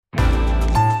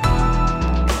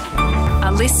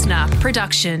listener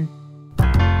production.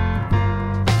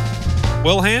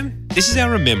 Well, Ham, this is our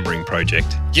remembering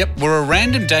project. Yep, where a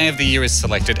random day of the year is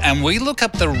selected and we look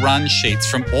up the run sheets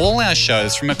from all our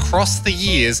shows from across the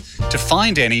years to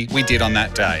find any we did on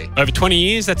that day. Over 20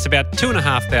 years, that's about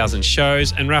 2,500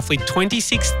 shows and roughly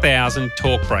 26,000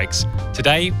 talk breaks.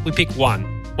 Today, we pick one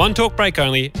talk break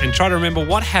only, and try to remember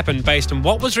what happened based on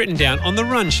what was written down on the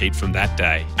run sheet from that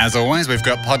day. As always, we've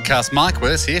got podcast Mike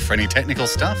with us here for any technical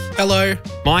stuff. Hello.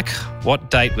 Mike, what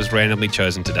date was randomly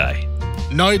chosen today?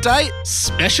 No date,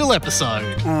 special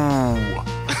episode. Ooh.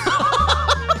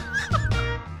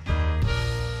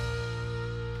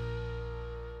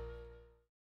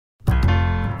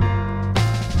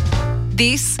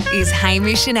 This is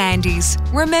Hamish and Andy's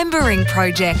Remembering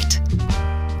Project.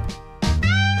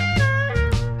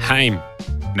 Haim.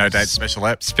 No date, special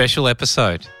ep. Special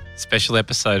episode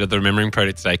of the Remembering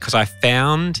Project today, because I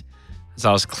found, as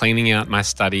I was cleaning out my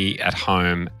study at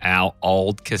home, our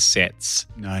old cassettes.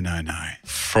 No.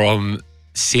 From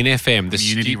Sin FM, the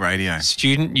Community radio.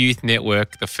 Student Youth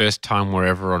Network, the first time we're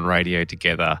ever on radio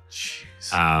together.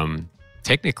 Jeez.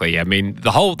 Technically, I mean,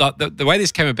 the way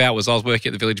this came about was I was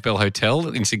working at the Village Bell Hotel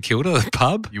in St Kilda, the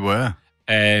pub. You were.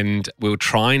 And we were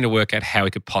trying to work out how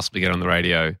we could possibly get on the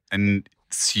radio. And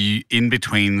so you, in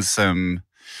between some...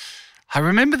 I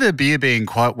remember the beer being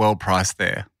quite well priced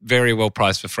there. Very well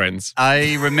priced for friends.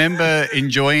 I remember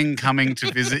enjoying coming to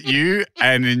visit you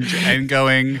and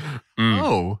going,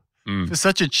 for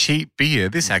such a cheap beer,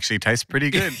 this actually tastes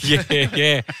pretty good. Yeah.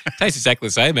 Tastes exactly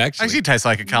the same, actually. Actually tastes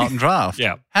like a Carlton Draft.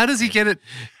 Yeah. How does he get it?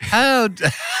 How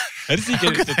does he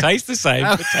get it to taste the same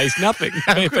but taste nothing?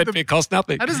 But it costs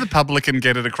nothing. How does the publican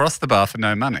get it across the bar for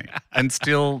no money and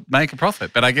still make a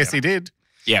profit? But I guess he did.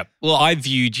 Yeah. Well, I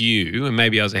viewed you, and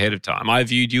maybe I was ahead of time, I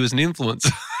viewed you as an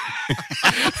influencer.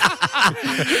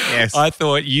 Yes. I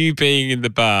thought you being in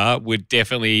the bar would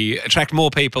definitely attract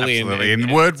more people Absolutely. in.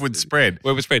 And word would spread.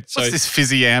 Word would spread. What's this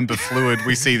fizzy amber fluid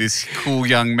we see this cool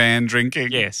young man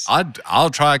drinking? Yes. I'll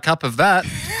try a cup of that.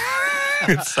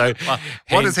 So,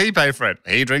 what does he pay for it?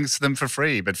 He drinks them for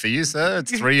free, but for you, sir,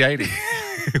 it's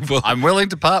 $3.80. Well, I'm willing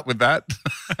to part with that.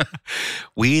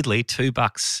 weirdly, $2.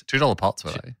 $2 pots,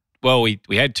 were they? Well, we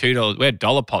had $2. We had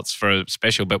dollar pots for a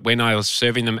special, but when I was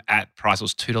serving them at price, it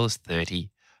was $2.30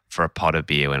 for a pot of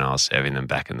beer when I was serving them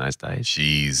back in those days.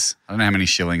 Jeez. I don't know how many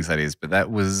shillings that is, but that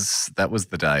was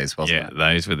the days, wasn't it?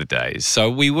 Yeah, those were the days. So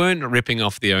we weren't ripping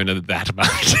off the owner that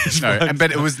much. No, but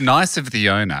it was nice of the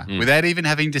owner, without even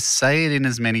having to say it in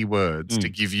as many words, to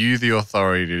give you the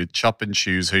authority to chop and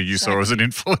choose who you saw as an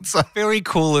influencer. Very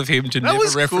cool of him to never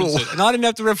was reference cool. it. And I didn't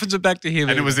have to reference it back to him.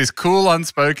 And it was this cool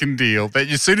unspoken deal that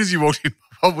as soon as you walked in,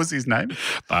 what was his name?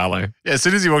 Barlow. Yeah, as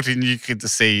soon as you walked in, you could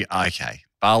see, okay,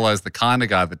 Barlow's the kind of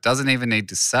guy that doesn't even need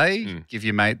to say, give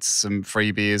your mates some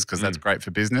free beers because that's great for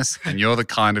business. And you're the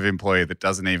kind of employee that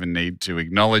doesn't even need to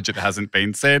acknowledge it hasn't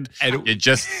been said. And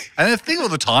I think all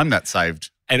the time that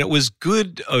saved. And it was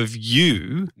good of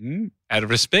you, out of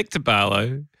respect to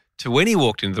Barlow, to when he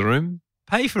walked into the room,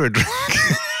 pay for a drink.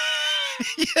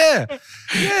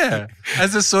 Yeah.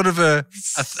 As a sort of a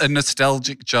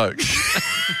nostalgic joke.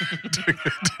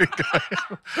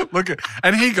 Look at,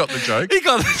 and he got the joke. He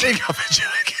got the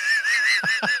joke.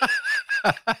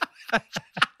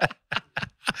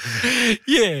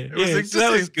 Yeah.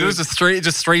 There was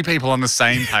just three people on the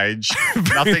same page.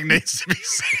 Nothing needs to be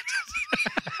said.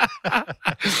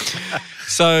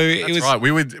 So That's it was right.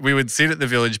 We would sit at the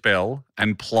Village Bell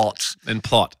and plot.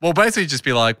 Well, basically just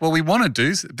be like, well, we want to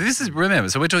do this. Remember,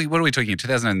 so we're talking. What are we talking?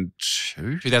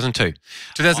 2002. 2002.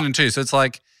 2002. So it's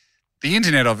like the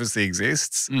internet obviously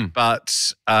exists, but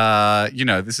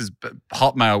this is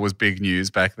Hotmail was big news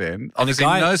back then. Obviously,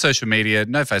 no social media,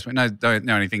 no Facebook,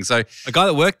 no anything. So a guy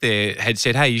that worked there had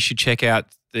said, "Hey, you should check out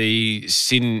the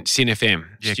Sin FM,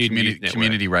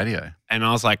 community radio." And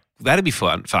I was like, that'd be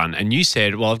fun. And you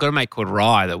said, well, I've got a mate called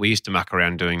Rye that we used to muck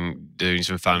around doing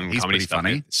some fun comedy stuff.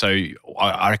 Funny. So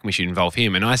I reckon we should involve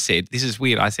him. And I said, this is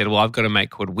weird. I said, well, I've got a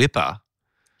mate called Whipper.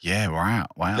 Yeah,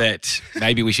 wow. That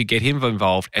maybe we should get him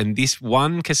involved. And this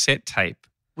one cassette tape.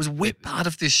 Was Whip part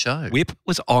of this show? Whip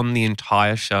was on the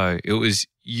entire show. It was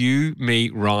you, me,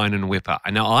 Ryan and Whipper.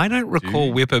 And now I don't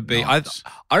recall Whipper being, nice.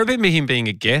 I remember him being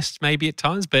a guest maybe at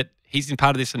times, but he's in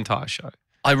part of this entire show.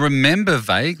 I remember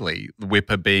vaguely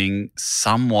Whipper being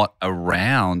somewhat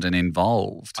around and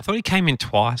involved. I thought he came in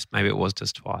twice. Maybe it was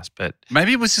just twice, but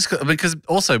maybe it was just because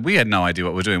also we had no idea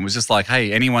what we're doing. It was just like,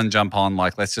 hey, anyone jump on?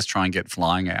 Like, let's just try and get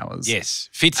flying hours. Yes,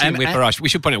 Fitz and Whipper. We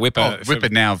should point out Whipper. Whipper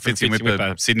now, Fitz and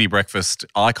Whipper, Sydney breakfast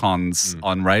icons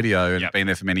on radio and been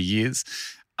there for many years.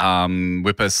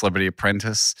 Whipper Celebrity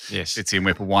Apprentice. Yes. It's in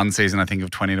Whipper one season, I think,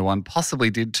 of 20 to 1. Possibly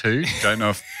did 2. Don't know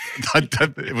if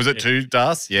was it 2,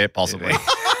 Das? Yeah, possibly.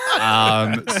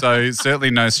 So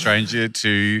certainly no stranger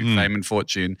to fame and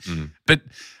fortune. But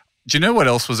do you know what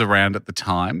else was around at the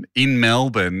time in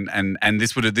Melbourne? And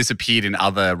this appeared in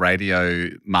other radio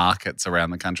markets around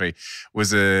the country.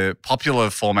 Was a popular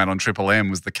format on Triple M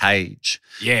was the Cage.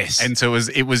 Yes. And so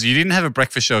it was you didn't have a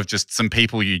breakfast show of just some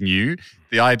people you knew.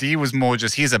 The idea was more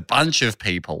just here's a bunch of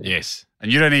people. Yes.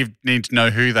 And you don't even need to know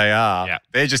who they are. Yeah.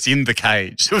 They're just in the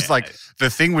cage. It was like the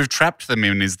thing we've trapped them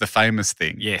in is the famous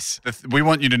thing. Yes. We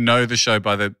want you to know the show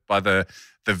by the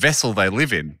vessel they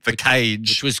live in, the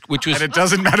cage. Which was And it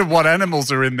doesn't matter what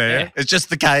animals are in there. Yeah. It's just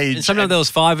the cage. And sometimes there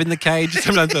was 5 in the cage.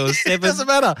 Sometimes there was 7. It doesn't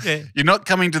matter. Yeah. You're not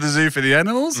coming to the zoo for the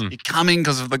animals. You're coming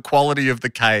because of the quality of the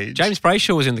cage. James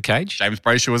Brayshaw was in the cage. James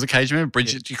Brayshaw was a cage member.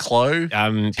 Bridget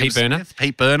Duclos. Pete Burner.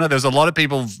 Pete Burner. There's a lot of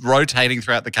people rotating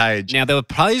throughout the cage. Now, there were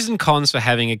pros and cons for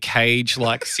having a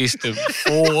cage-like system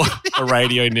for a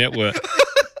radio network.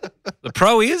 The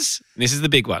pro is, this is the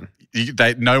big one.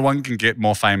 No one can get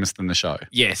more famous than the show.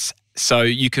 Yes. So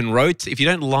you can rotate. If you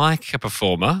don't like a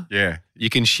performer, Yeah. you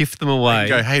can shift them away. You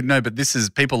go, hey, no, but this is,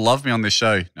 people love me on this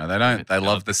show. No, they don't. They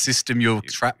love the system you're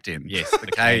trapped in. Yes, The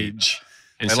cage.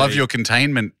 And They so- love your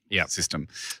containment Yep. system.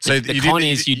 So the you con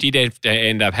didn't- is you did have to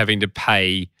end up having to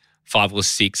pay 5 or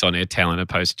 6 on air talent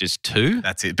opposed to just 2.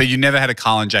 That's it. But you never had a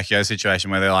Kyle and Jackie O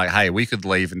situation where they're like, hey, we could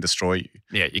leave and destroy you.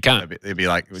 Yeah, you can't. They'd be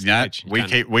like, yeah, Cage. You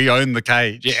can't. we own the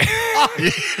cage. Yeah.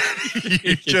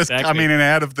 You just Exactly. come in and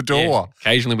out of the door. Yeah.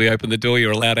 Occasionally we open the door,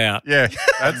 you're allowed out. Yeah,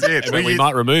 that's it. But we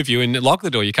might remove you and lock the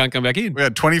door. You can't come back in. We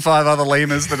had 25 other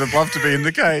lemurs that would love to be in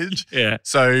the cage. Yeah.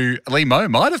 So Lemo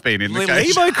might have been in the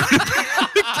cage. Lemo could have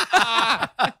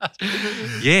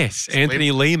Yes,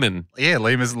 Anthony Lehman. Yeah,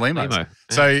 lemurs and lemurs. Lemo.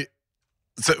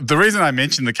 So the reason I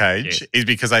mentioned the cage is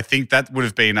because I think that would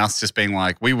have been us just being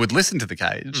like, we would listen to the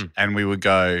cage and we would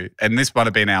go, and this might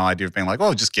have been our idea of being like,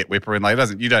 oh, just get Whipper in. Like,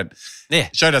 Yeah.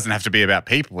 show doesn't have to be about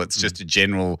people. It's just a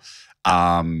general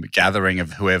gathering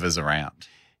of whoever's around.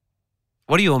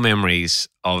 What are your memories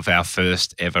of our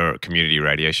first ever community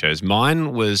radio shows?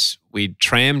 Mine was we'd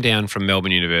tram down from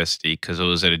Melbourne University because it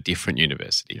was at a different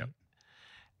university. Yep.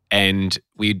 And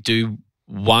we'd do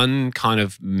one kind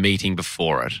of meeting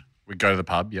before it. We'd go to the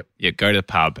pub, yep. Yeah, go to the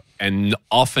pub. And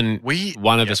often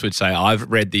one of us would say,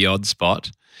 I've read the odd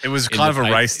spot. It was in kind of the a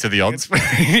paper. race to the odds.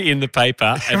 in the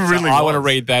paper. And really I want to was.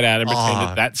 read that out and pretend Oh.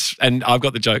 that that's, and I've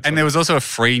got the jokes. And there was also a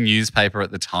free newspaper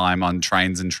at the time on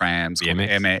trains and trams The called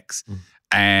MX. MX.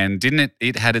 And didn't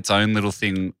it had its own little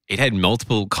thing. It had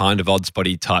multiple kind of odd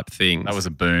spotty type things. That was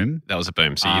a boom. That was a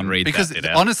boom. So you'd read because that bit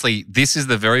out. honestly, this is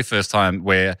the very first time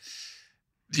where,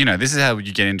 this is how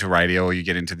you get into radio or you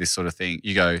get into this sort of thing.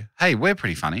 You go, hey, we're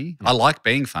pretty funny. I like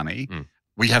being funny.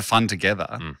 We have fun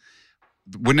together.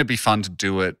 Wouldn't it be fun to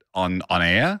do it on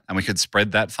air and we could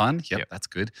spread that fun? Yep. That's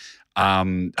good.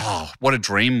 What a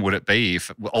dream would it be if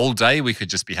all day we could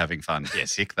just be having fun?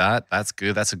 Yes. Tick that. That's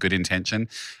good. That's a good intention.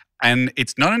 And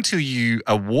it's not until you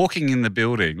are walking in the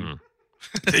building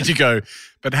that you go,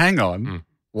 but hang on,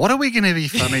 what are we going to be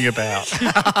funny about?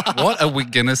 What are we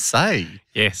going to say?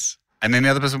 Yes. And then the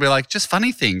other person will be like, just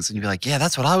funny things. And you'll be like, yeah,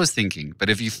 that's what I was thinking.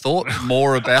 But if you thought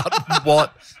more about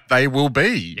what they will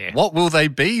be, what will they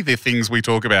be, the things we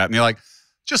talk about? And you're like,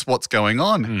 just what's going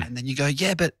on. And then you go,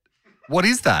 yeah, but what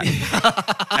is that?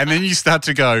 And then you start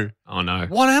to go, oh no,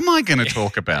 what am I going to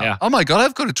talk about? Yeah. Oh my God,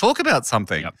 I've got to talk about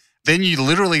something. Yep. Then you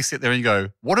literally sit there and you go,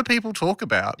 what do people talk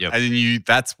about? Yep. And then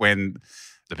that's when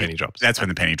the penny drops. That's when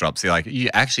the penny drops. You're like, you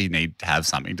actually need to have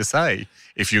something to say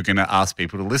if you're going to ask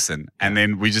people to listen. And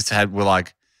then we're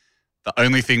like, the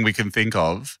only thing we can think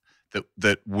of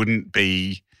that wouldn't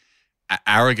be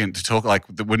arrogant to talk, like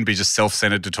that wouldn't be just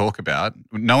self-centered to talk about.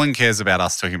 No one cares about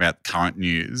us talking about current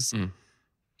news.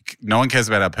 No one cares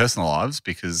about our personal lives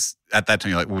because at that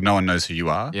time you're like, well, no one knows who you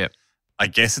are. Yep. I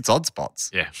guess it's odd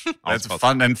spots. Yeah. That's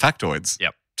fun. And factoids.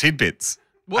 Yep. Tidbits.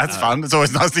 That's fun. It's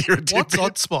always nice to hear a tidbit. What's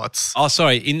odd spots? Oh,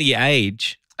 sorry. In the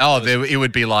age. It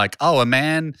would be like, a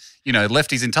man,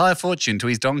 left his entire fortune to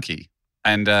his donkey.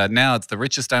 And now it's the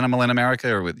richest animal in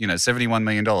America with, $71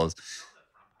 million.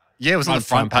 Yeah, it was on the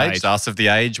front page, Us of the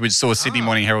Age, which saw a Sydney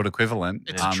Morning Herald equivalent.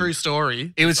 It's a true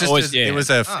story. It was just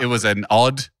it was an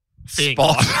odd Thing.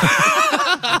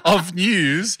 spot of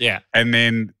news. Yeah. And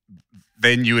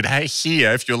then you would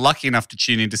hear, if you're lucky enough to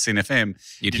tune into Sin FM,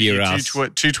 You'd hear us. Two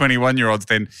 21-year-olds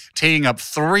then teeing up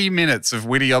 3 minutes of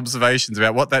witty observations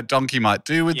about what that donkey might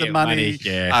do with the money.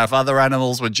 If other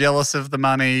animals were jealous of the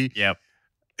money. Yep.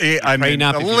 And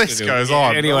the list goes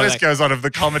on. Anyway, the list goes on of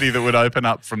the comedy that would open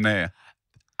up from there.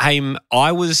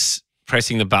 I was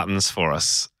pressing the buttons for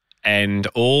us and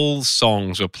all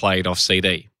songs were played off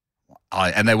CD.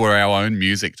 And they were our own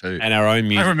music too. And our own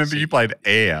music. I remember you played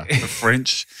Air, the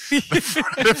French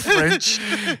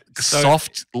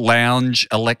soft lounge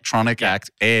electronic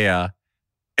act, Air,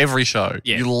 every show.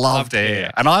 Yeah, you loved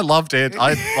Air. And I loved Air.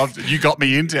 You got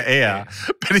me into Air.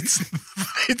 But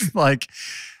it's like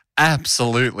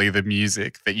absolutely the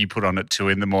music that you put on at 2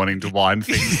 a.m. to wind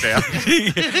things down.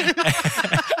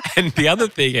 And the other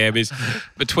thing, Am, is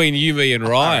between you, me and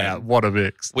Ryan. What a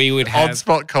mix. We would have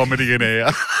on-spot comedy and Air.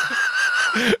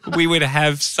 We would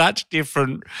have such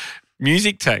different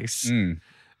music tastes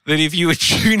that if you were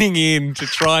tuning in to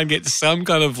try and get some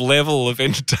kind of level of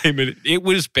entertainment, it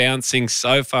was bouncing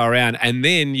so far around. And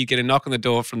then you get a knock on the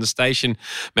door from the station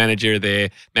manager there,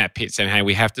 Matt Pitt, saying, hey,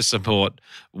 we have to support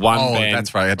one band. Oh,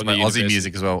 that's right. That's Aussie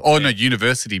music as well. Oh, no,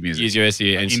 university music.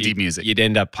 University and indie music. You'd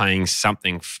end up paying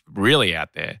something really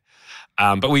out there.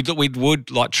 But we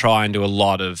would like try and do a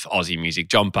lot of Aussie music.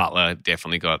 John Butler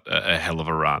definitely got a hell of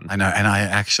a run. I know, and I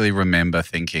actually remember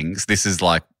thinking, this is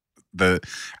like the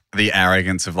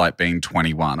arrogance of like being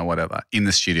 21 or whatever. In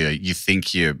the studio, you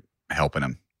think you're helping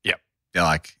them. Yep. You're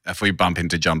like, if we bump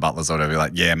into John Butler's or whatever, you're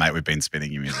like, yeah, mate, we've been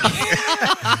spinning your music.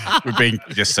 We've been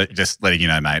just letting you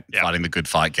know, mate, fighting the good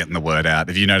fight, getting the word out.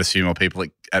 Have you noticed a few more people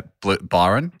at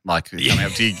Byron, like coming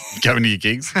up to you, going to your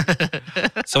gigs?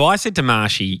 So I said to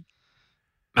Marshy,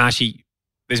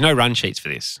 there's no run sheets for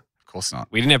this. Of course not.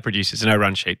 We didn't have producers, no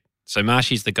run sheet. So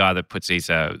Marshy's the guy that puts these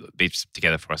bits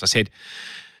together for us. I said,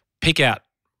 pick out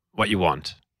what you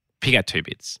want. Pick out 2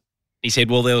 bits. He said,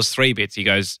 well, there was 3 bits. He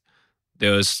goes,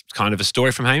 there was kind of a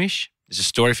story from Hamish. There's a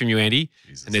story from you, Andy.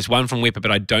 Jesus. And there's one from Whipper,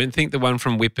 but I don't think the one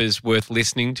from Whipper's worth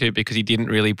listening to because he didn't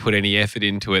really put any effort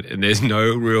into it and there's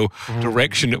no real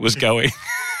direction it was going.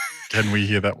 Can we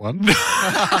hear that one?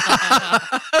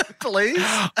 Please.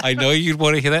 I know you'd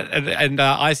want to hear that. And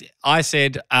I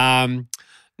said,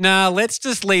 let's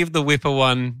just leave the Whipper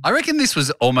one. I reckon this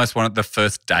was almost one of the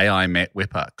first day I met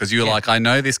Whipper because you were like, I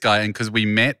know this guy. And because we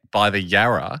met by the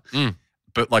Yarra,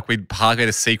 but like we'd park at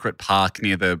a secret park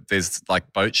near there's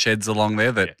like boat sheds along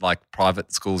there that like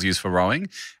private schools use for rowing.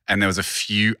 And there was a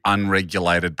few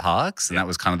unregulated parks and that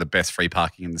was kind of the best free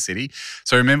parking in the city.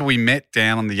 So I remember we met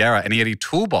down on the Yarra and he had a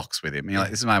toolbox with him. And you're like,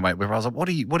 this is my mate Whipper. I was like, what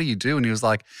do you do? And he was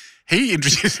like, he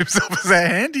introduced himself as a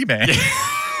handyman.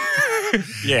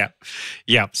 Yeah.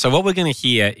 So what we're going to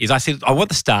hear is I said, I want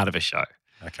the start of a show.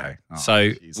 Okay. Oh,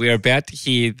 so geez. we're about to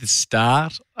hear the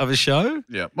start of a show.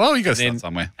 Yeah. Well, you got to start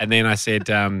somewhere. And then I said,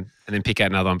 and then pick out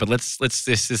another one. But this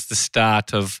is the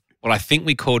start of what I think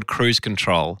we called Cruise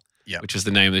Control. Which was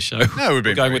the name of the show. No,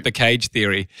 we're going with the Cage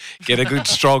Theory. Get a good,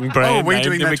 strong brand. We're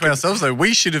doing that to ourselves, though.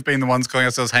 We should have been the ones calling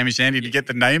ourselves Hamish Andy to get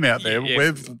the name out there.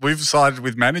 Yeah. We've sided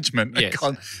with management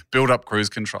and build up Cruise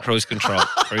Control. Cruise Control.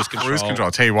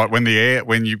 I'll tell you what, when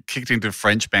you kicked into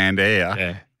French band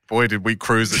Air, boy, did we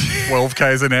cruise at 12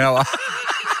 k's an hour.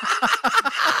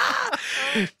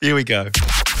 Here we go.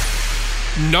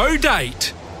 No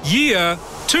date. Year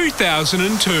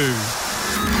 2002.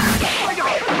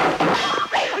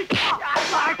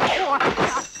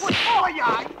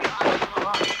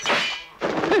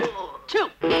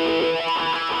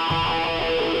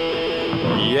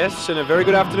 Yes, and a very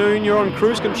good afternoon. You're on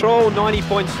Cruise Control,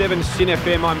 90.7 Sin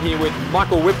FM. I'm here with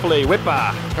Michael Whippley. Whipper.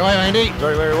 How are you, Andy?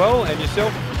 Very, very well. And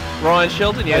yourself? Ryan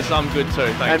Shelton? Yes, I'm good too,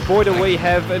 thanks. And boy, do we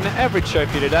have an average show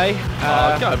for you today.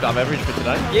 Go above average for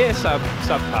today. Yeah,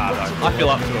 subpar though. I feel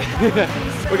up to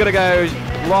it. We're going to go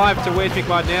live to Where's Mick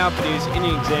right now for his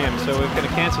inning exam. So we're going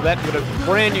to cancel that. We've got a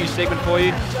brand new segment for you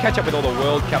to catch up with all the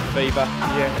World Cup fever.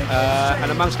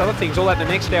 And amongst other things, all that in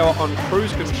the next hour on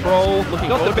Cruise Control.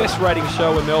 Not the best rating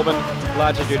show in Melbourne,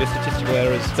 largely due to statistical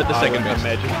errors. But the second best.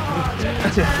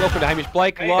 Welcome to Hamish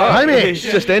Blake live. Hamish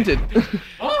just entered.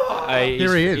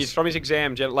 Here he is. He's from his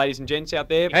exam, ladies and gents out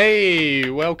there. Hey,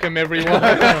 welcome everyone.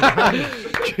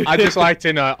 I'd just like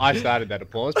to know, I started that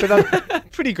applause, but I'm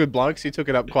pretty good blokes. You took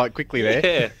it up quite quickly there.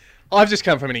 Yeah. I've just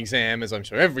come from an exam, as I'm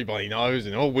sure everybody knows,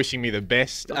 and all wishing me the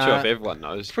best. Not sure if everyone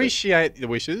knows. Appreciate the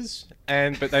wishes,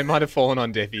 but they might have fallen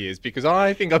on deaf ears because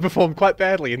I think I performed quite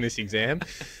badly in this exam.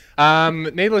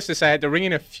 Needless to say, I had to ring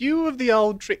in a few of the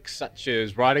old tricks, such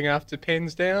as writing after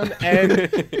pens down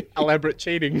and elaborate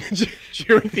cheating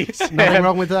during the exam. Nothing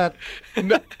wrong with that.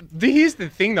 No, here's the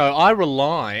thing, though.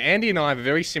 Andy and I have a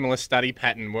very similar study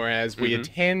pattern, whereas we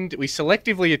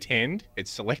selectively attend. It's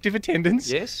selective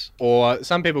attendance. Yes. Or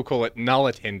some people call it null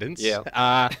attendance.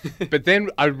 Yeah. But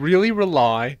then I really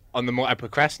rely on I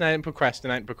procrastinate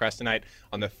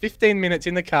on the 15 minutes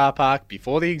in the car park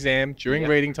before the exam, during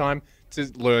reading time, to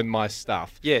learn my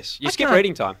stuff. Yes. You skip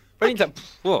reading time. Printing time.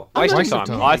 Whoa, waste Waste of of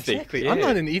time, time. I think. Exactly. Yeah. I'm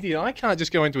not an idiot. I can't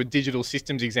just go into a digital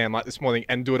systems exam like this morning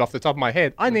and do it off the top of my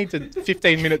head. I need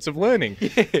 15 minutes of learning to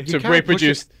can't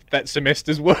reproduce that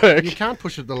semester's work. You can't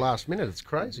push it at the last minute. It's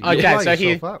crazy. You'll Okay, blow so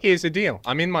yourself up. here's the deal.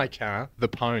 I'm in my car, the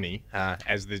Pony,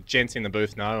 as the gents in the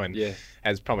booth know, and Yeah.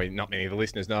 as probably not many of the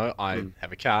listeners know, I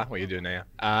have a car. What you do now?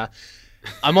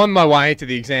 I'm on my way to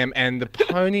the exam, and the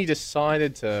Pony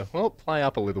decided to, play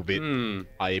up a little bit.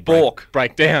 I.e. Balk.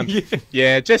 break down.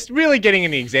 Yeah, just really getting in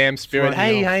the exam spirit. Throwing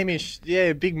Hey, you off. Hamish,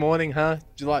 big morning, huh?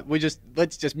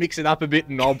 Let's just mix it up a bit,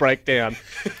 and I'll break down.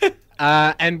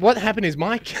 And what happened is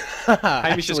my car.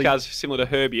 Hamish's actually- car's similar to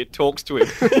Herbie. It talks to him.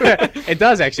 It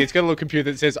does actually. It's got a little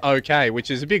computer that says okay, which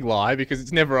is a big lie because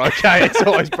it's never okay. It's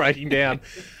always breaking down.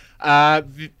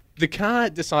 The car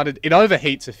decided it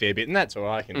overheats a fair bit, and that's all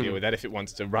right. I can deal with that. If it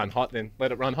wants to run hot, then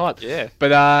let it run hot. Yeah.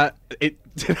 But it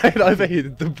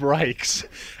overheated the brakes,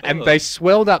 and they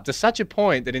swelled up to such a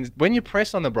point that when you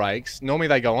press on the brakes, normally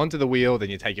they go onto the wheel,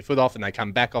 then you take your foot off, and they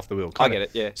come back off the wheel. I get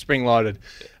it, yeah. Spring loaded.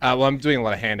 Well, I'm doing a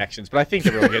lot of hand actions, but I think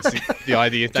everyone gets the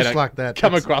idea. They Just don't like that.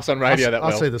 come That's- across on radio that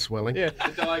well. I see the swelling. Yeah.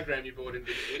 The diagram you brought in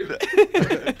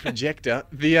video. Projector.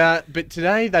 But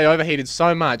today they overheated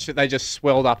so much that they just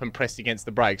swelled up and pressed against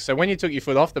the brakes. So when you took your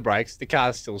foot off the brakes, the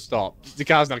car still stopped. The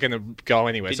car's not going to go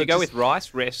anywhere. Did So you go just- with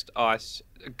rice, rest, ice,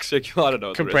 circular? I don't know.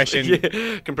 what the rest Compression.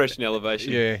 is. Yeah. Compression,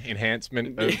 elevation. Yeah,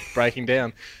 enhancement of breaking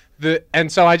down.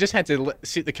 And so I just had to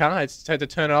sit the car, I just had to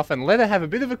turn it off and let it have a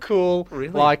bit of a cool, Really?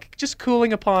 like just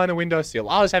cooling a pie on a windowsill.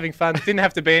 I was having fun, didn't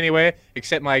have to be anywhere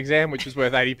except my exam, which was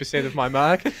worth 80% of my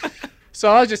mark.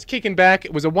 So I was just kicking back.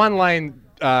 It was a one-lane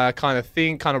kind of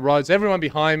thing, kind of roads. Everyone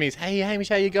behind me is, hey, Hamish,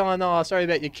 how you going? Oh, sorry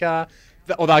about your car.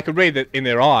 Although I could read that in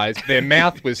their eyes, their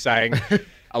mouth was saying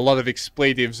a lot of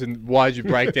expletives and why'd you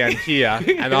break down here?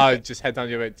 And I just had time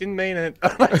to go, didn't mean it.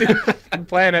 I didn't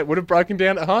plan it. Would have broken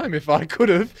down at home if I could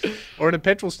have, or in a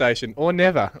petrol station, or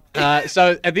never.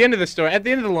 So at the end of the story, at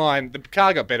the end of the line, the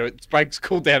car got better. Its brakes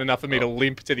cooled down enough for me to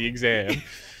limp to the exam.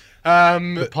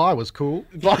 The pie was cool.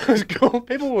 That was cool.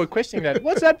 People were questioning that.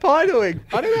 What's that pie doing?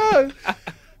 I don't know.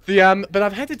 But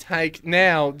I've had to take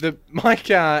now. My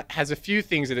car has a few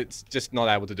things that it's just not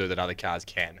able to do that other cars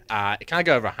can. It can't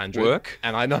go over 100. Work?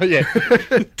 And I know, yeah.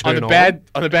 on a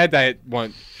bad day, it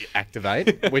won't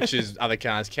activate, which is other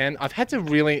cars can. I've had to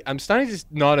really. I'm starting to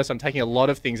notice I'm taking a lot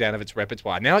of things out of its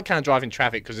repertoire. Now it can't drive in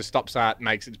traffic because the stop start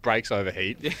makes its brakes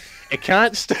overheat. It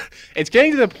can't. It's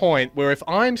getting to the point where if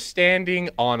I'm standing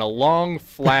on a long,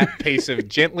 flat piece of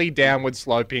gently downward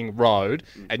sloping road,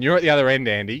 and you're at the other end,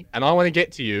 Andy, and I want to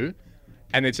get to you.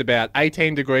 And it's about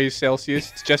 18 degrees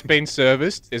Celsius. It's just been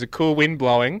serviced. There's a cool wind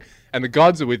blowing, and the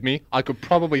gods are with me. I could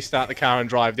probably start the car and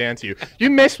drive down to you. You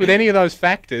mess with any of those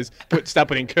factors, start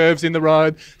putting curves in the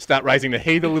road, start raising the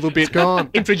heat a little bit,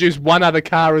 introduce one other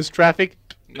car as traffic.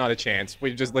 Not a chance.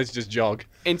 Let's just jog.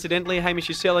 Incidentally, Hamish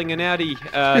is selling an Audi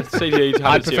CD.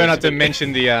 I prefer not to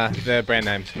mention the brand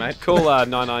names, mate. Call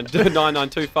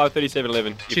 9925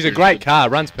 3711. She's a great car.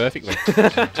 Runs perfectly.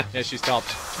 Yeah, she's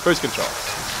tops. Cruise control.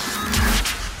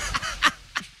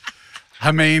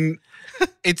 I mean,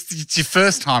 it's your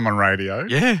first time on radio.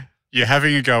 Yeah. You're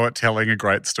having a go at telling a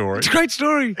great story. It's a great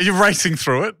story. You're racing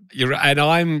through it. And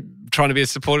I'm trying to be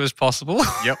as supportive as possible.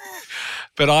 Yep.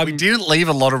 But We didn't leave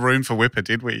a lot of room for Whipper,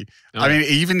 did we? No. I mean,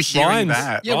 even hearing Ryan's-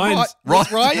 that. Yeah, Ryan's-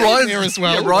 Ryan's there as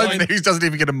well. Yeah, Ryan there, he doesn't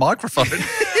even get a microphone.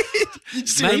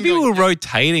 maybe we're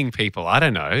rotating people. I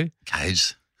don't know.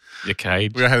 Cage. Your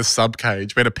cage. We had a sub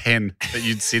cage. We had a pen that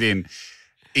you'd sit in.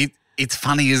 It's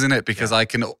funny, isn't it? Because I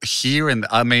can hear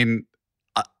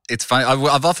it's funny.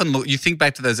 I've often looked. You think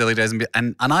back to those early days,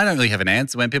 and I don't really have an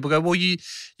answer when people go, "Well, you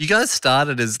guys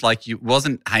started as like you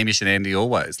wasn't Hamish and Andy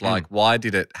always. Like, why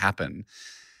did it happen?"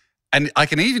 And I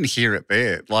can even hear it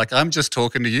there. Like, I'm just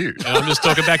talking to you. And I'm just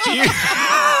talking back to you.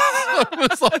 It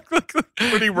was like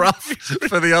pretty rough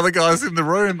for the other guys in the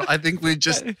room. I think we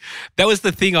just That was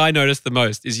the thing I noticed the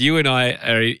most is you and I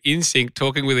are in sync,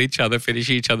 talking with each other,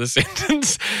 finishing each other's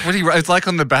sentence. pretty. It's like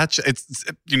on The Bachelor. It's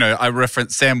I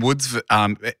referenced Sam Wood's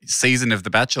season of The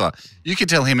Bachelor. You could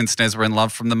tell him and Snez were in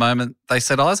love from the moment they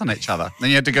set eyes on each other. Then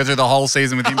you had to go through the whole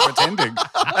season with him pretending.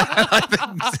 I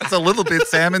think it's a little bit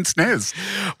Sam and Snez.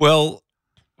 Well,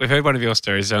 we've heard one of your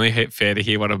stories. It's only fair to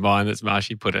hear one of mine, that's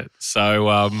Marshy put it.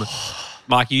 So,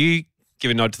 Mike, you give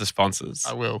a nod to the sponsors.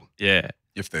 I will. Yeah.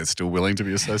 If they're still willing to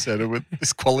be associated with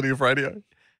this quality of radio.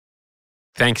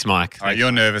 Than's, Mike. All right,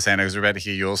 you're nervous, Anna, because we're about to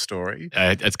hear your story.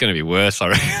 It's going to be worse, I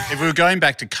reckon. If we were going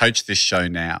back to coach this show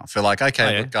now, for like,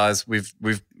 okay, look, guys, we've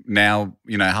now,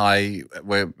 hi,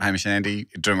 we're Hamish and Andy.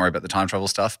 Don't worry about the time travel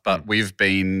stuff, but we've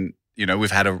been, we've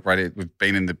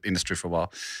been in the industry for a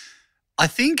while. I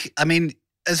think,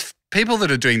 as people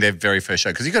that are doing their very first show,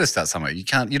 because you got to start somewhere. You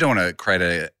don't want to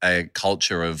create a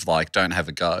culture of like, don't have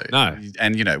a go. No.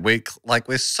 And,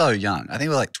 we're so young. I think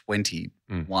we're like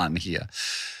 21 here.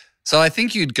 So I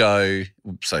think you'd go,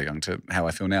 so young to how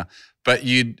I feel now, but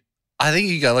I think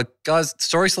you go, like, guys,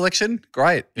 story selection,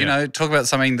 great. Talk about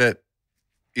something that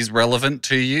is relevant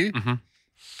to you. Mm-hmm.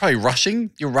 Probably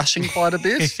rushing. You're rushing quite a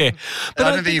bit. Yeah. But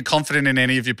I don't think you're confident in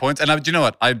any of your points. And do you know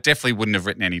what? I definitely wouldn't have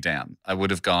written any down. I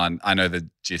would have gone, I know the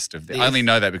gist of this. I only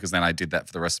know that because then I did that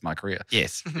for the rest of my career.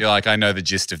 Yes. You're like, I know the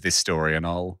gist of this story and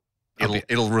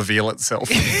it'll reveal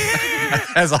itself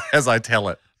as I tell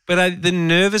it. But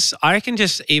I reckon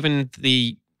just even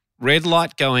the red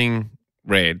light going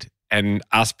red and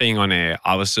us being on air,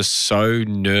 I was just so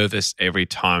nervous every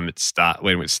time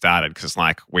when it started because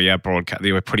like we are broadcast,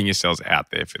 you were putting yourselves out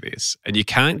there for this, and you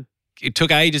can't. It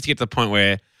took ages to get to the point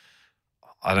where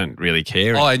I don't really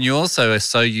care. Oh, and you also are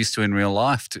so used to in real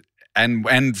life and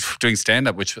doing stand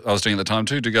up, which I was doing at the time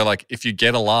too, to go like, if you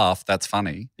get a laugh, that's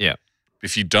funny. Yeah.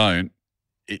 If you don't,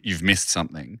 you've missed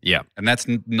something. Yeah. And that's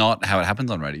not how it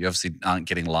happens on radio. You obviously aren't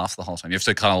getting laughs the whole time. You have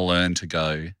to kind of learn to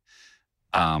go,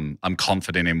 I'm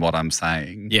confident in what I'm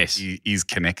saying. Yes. Is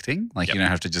connecting. Like you don't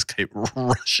have to just keep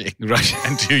rushing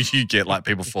until you get like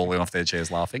people falling off their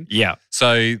chairs laughing. Yeah.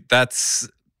 So that's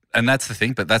the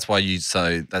thing, but that's why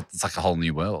that's like a whole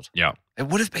new world. Yeah. This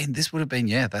would have been,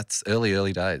 that's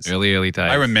early days. Early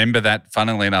days. I remember that,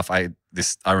 funnily enough, I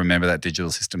remember that digital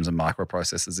systems and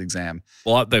microprocessors exam.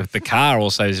 Well, the car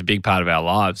also is a big part of our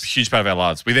lives. Huge part of our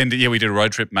lives. We did a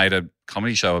road trip, made a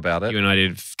comedy show about it. You and I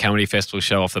did a comedy festival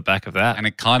show off the back of that. And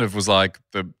it kind of was like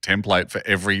the template for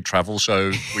every travel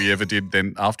show we ever did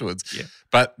then afterwards. Yeah.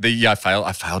 But I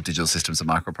failed digital systems and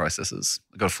microprocessors.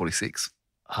 I got a 46.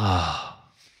 Oh.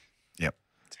 Yep.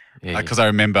 Yeah, because I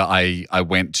remember I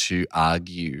went to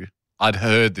argue. I'd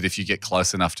heard that if you get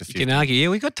close enough to 50. You can argue. Yeah,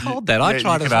 we got told that. I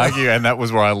tried to to argue, and that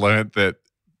was where I learned that,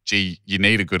 you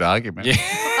need a good argument.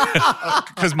 Yeah.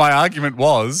 Because my argument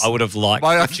was. I would have liked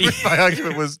my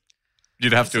argument was,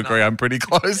 you'd have to agree I'm pretty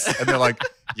close. And they're like,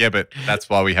 yeah, but that's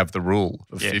why we have the rule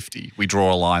of 50. We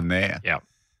draw a line there. Yeah.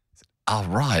 Oh,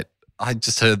 right. I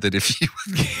just heard that if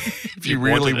you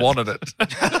really wanted it.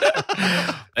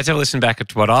 Let's have a listen back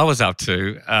at what I was up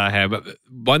to. But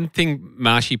one thing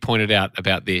Marshy pointed out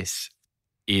about this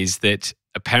is that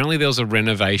apparently there was a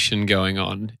renovation going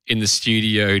on in the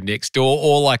studio next door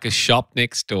or like a shop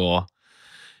next door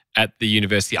at the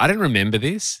university. I didn't remember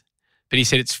this, but he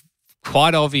said it's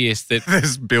quite obvious that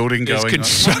there's building there's going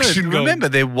construction on. going. Remember,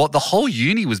 the whole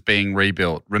uni was being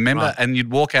rebuilt. Remember, Right. And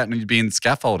you'd walk out and you'd be in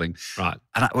scaffolding. Right.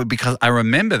 And because I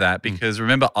remember that because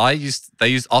remember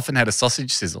they often had a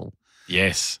sausage sizzle.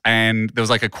 Yes. And there was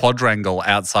like a quadrangle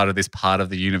outside of this part of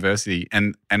the university.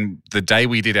 And the day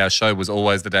we did our show was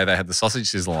always the day they had the sausage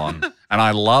sizzle on. And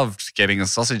I loved getting a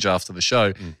sausage after the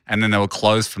show. And then they were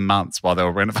closed for months while they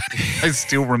were renovating. I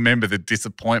still remember the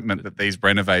disappointment that these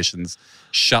renovations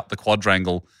shut the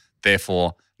quadrangle,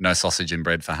 therefore no sausage and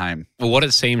bread for Hame. Well, what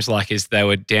it seems like is they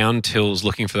were down tills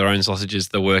looking for their own sausages,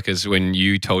 the workers, when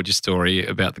you told your story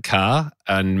about the car.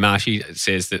 And Marshy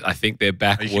says that I think they're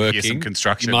back You can working. hear some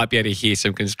construction. You might be able to hear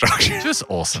some construction. Just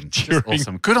awesome. Just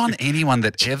awesome. Good on anyone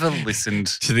that ever listened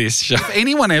to this show. If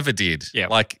anyone ever did. Yeah.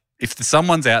 Like if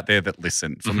someone's out there that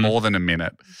listened for more than a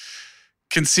minute,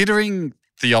 considering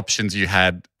the options you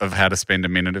had of how to spend a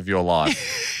minute of your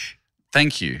life,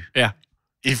 thank you. Yeah.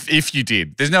 If you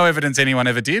did. There's no evidence anyone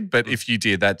ever did, but if you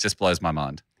did, that just blows my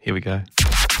mind. Here we go.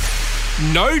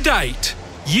 No date.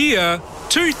 Year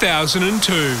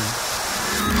 2002.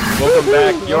 Welcome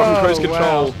back. You're on Cruise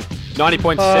Control.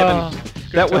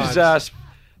 90.7. That was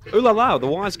Ooh La La, The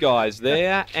Wise Guys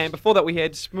there. And before that we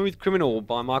had Smooth Criminal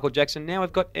by Michael Jackson. Now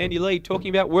we've got Andy Lee talking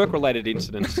about work-related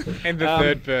incidents. And the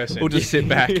third person. We'll just sit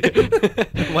back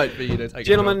and wait for you to take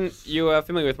Gentlemen, you are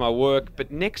familiar with my work,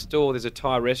 but next door there's a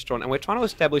Thai restaurant and we're trying to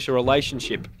establish a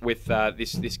relationship with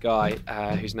this guy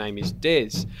whose name is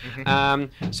Des.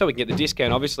 So we can get the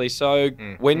discount, obviously. So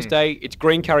Wednesday, it's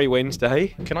Green Curry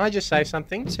Wednesday. Can I just say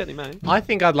something? Certainly, mate. I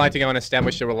think I'd like to go and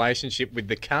establish a relationship with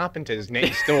the carpenters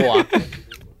next door.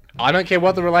 I don't care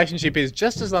what the relationship is,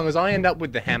 just as long as I end up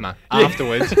with the hammer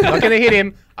afterwards. I'm not going to hit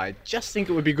him. I just think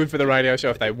it would be good for the radio show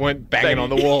if they weren't banging on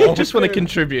the wall. Just want to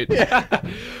contribute.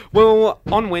 Well,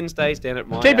 on Wednesdays down at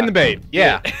my... Keeping the beat,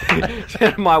 yeah. Down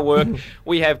at my work,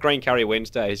 we have Green Curry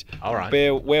Wednesdays. All right.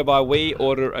 Whereby we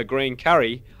order a green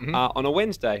curry on a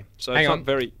Wednesday. So Hang it's on. not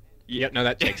very... Yep, no,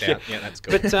 that checks out. Yeah, that's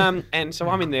good. But and so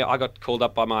I'm in there. I got called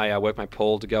up by my workmate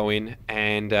Paul to go in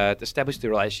and establish the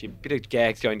relationship. Bit of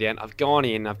gags going down. I've gone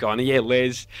in. I've gone, yeah,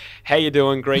 Les, how you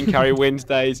doing? Green Curry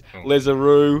Wednesdays,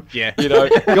 Lesaroo. Yeah. You know,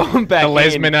 gone back The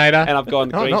Lesminator. and I've gone,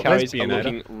 Oh, Green not Curries are Lesbianator.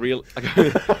 looking real.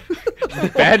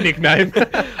 Bad nickname.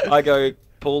 I go,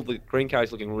 Paul, the green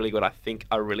curry's looking really good. I think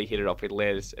I really hit it off with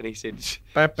Les. And he said,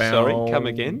 sorry, come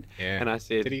again? Yeah. And I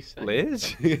said, Did he say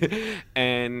Les?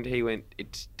 And he went,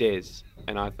 it's Des.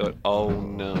 And I thought, oh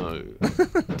no.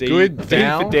 Good D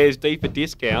Dal. for Des, D for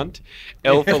discount,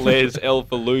 L for Les, L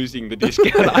for losing the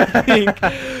discount, I think.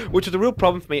 Which was a real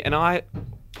problem for me. And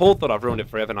Paul thought I've ruined it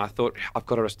forever, and I thought, I've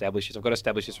got to establish this. I've got to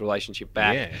establish this relationship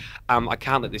back. Yeah. I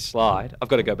can't let this slide. I've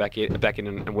got to go back in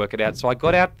and work it out. So I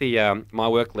got out the my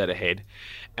work letterhead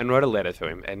and wrote a letter to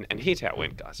him. And here's how it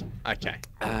went, guys. Okay.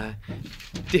 Yeah,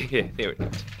 there it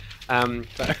goes.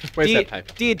 Where's that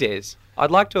paper? Dear Des, I'd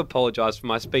like to apologise for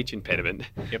my speech impediment.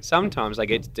 Yep. Sometimes I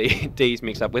get D's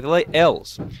mixed up with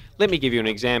L's. Let me give you an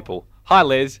example. Hi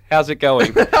Les, how's it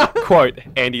going? Quote,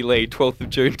 Andy Lee, 12th of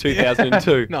June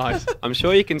 2002. Nice. I'm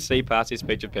sure you can see past this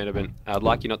speech impediment. I'd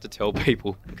like you not to tell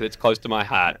people because it's close to my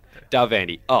heart. Dove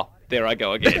Andy. Oh, there I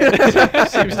go again.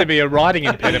 Seems to be a writing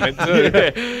impediment too.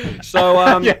 Yeah.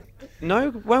 So, Yeah. no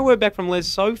word back from Les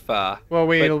so far. Well,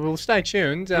 we'll stay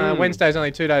tuned. Wednesday's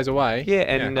only 2 days away. Yeah,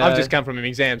 and, I've just come from an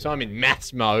exam, so I'm in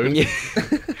maths mode. Yeah.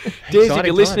 Des, if Exciting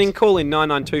you're listening, times. call in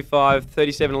 9925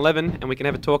 3711 and we can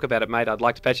have a talk about it, mate. I'd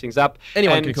like to patch things up.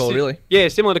 Anyone And can call, really. Yeah,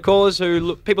 similar to callers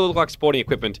people who look like sporting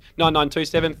equipment.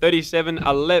 9927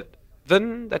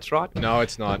 3711. That's right. No,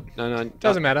 it's not. No,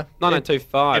 Doesn't matter.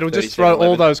 9925. It'll just throw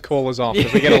all 3711. those callers off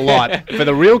if we get a lot. For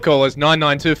the real callers,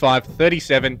 9925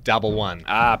 3711.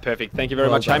 Ah, perfect. Thank you very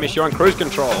Well much, done. Hamish. You're on cruise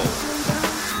control.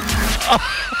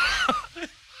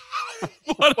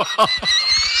 What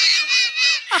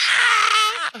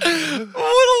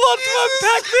a lot to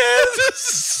unpack there.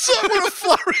 So what a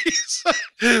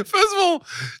flurry. First of all,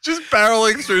 just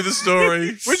barreling through the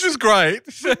story, which is great.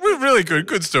 Really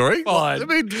good story. Fine. I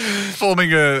mean,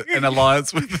 forming an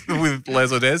alliance with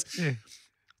Les or Des. Yeah.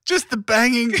 Just the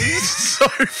banging is so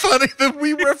funny that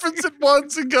we reference it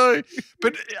once and go.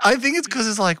 But I think it's because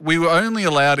it's like we were only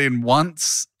allowed in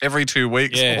once every 2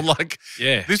 weeks. Yeah. Or like,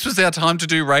 Yeah. this was our time to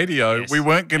do radio. Yes. We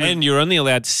weren't going to. And you're only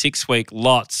allowed 6 week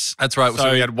lots. That's right.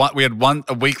 So we had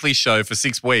a weekly show for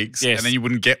 6 weeks, Yes. and then you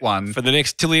wouldn't get one For the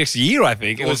next year, I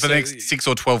think. It was for the next 6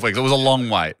 or 12 weeks. It was a long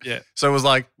wait. Yeah. So it was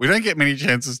like, we don't get many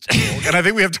chances to talk. And I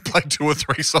think we have to play 2 or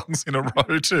 3 songs in a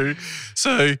row too.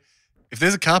 So if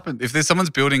there's someone's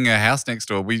building a house next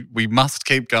door, we must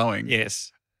keep going.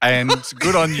 Yes. And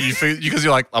good on you because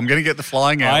you're like, I'm going to get the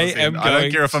flying hours in. I don't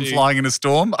care if I'm flying in a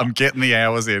storm. I'm getting the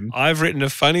hours in. I've written a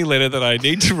funny letter that I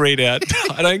need to read out.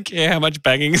 I don't care how much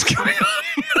banging is going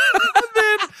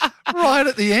on. Right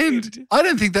at the end, I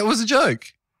don't think that was a joke.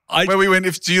 Where we went,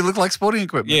 do you look like sporting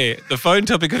equipment? Yeah, the phone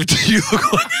topic of do you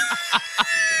look like...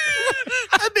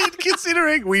 I mean,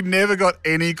 considering we never got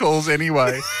any calls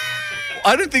anyway.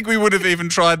 I don't think we would have even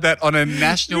tried that on a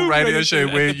national radio show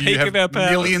At where the you peak have of our powers.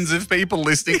 millions of people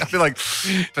listening. I feel like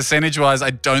percentage-wise,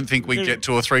 I don't think we get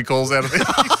 2 or 3 calls out of it.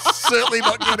 Certainly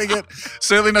not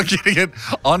getting it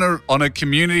on a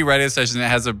community radio station that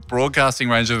has a broadcasting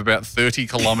range of about 30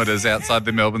 kilometres outside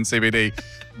the Melbourne CBD.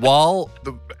 While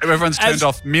everyone's turned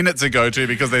off minutes ago too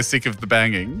because they're sick of the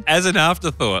banging. As an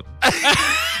afterthought.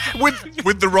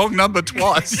 with the wrong number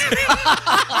twice.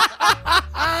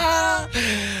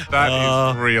 That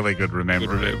is really good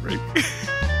remembering.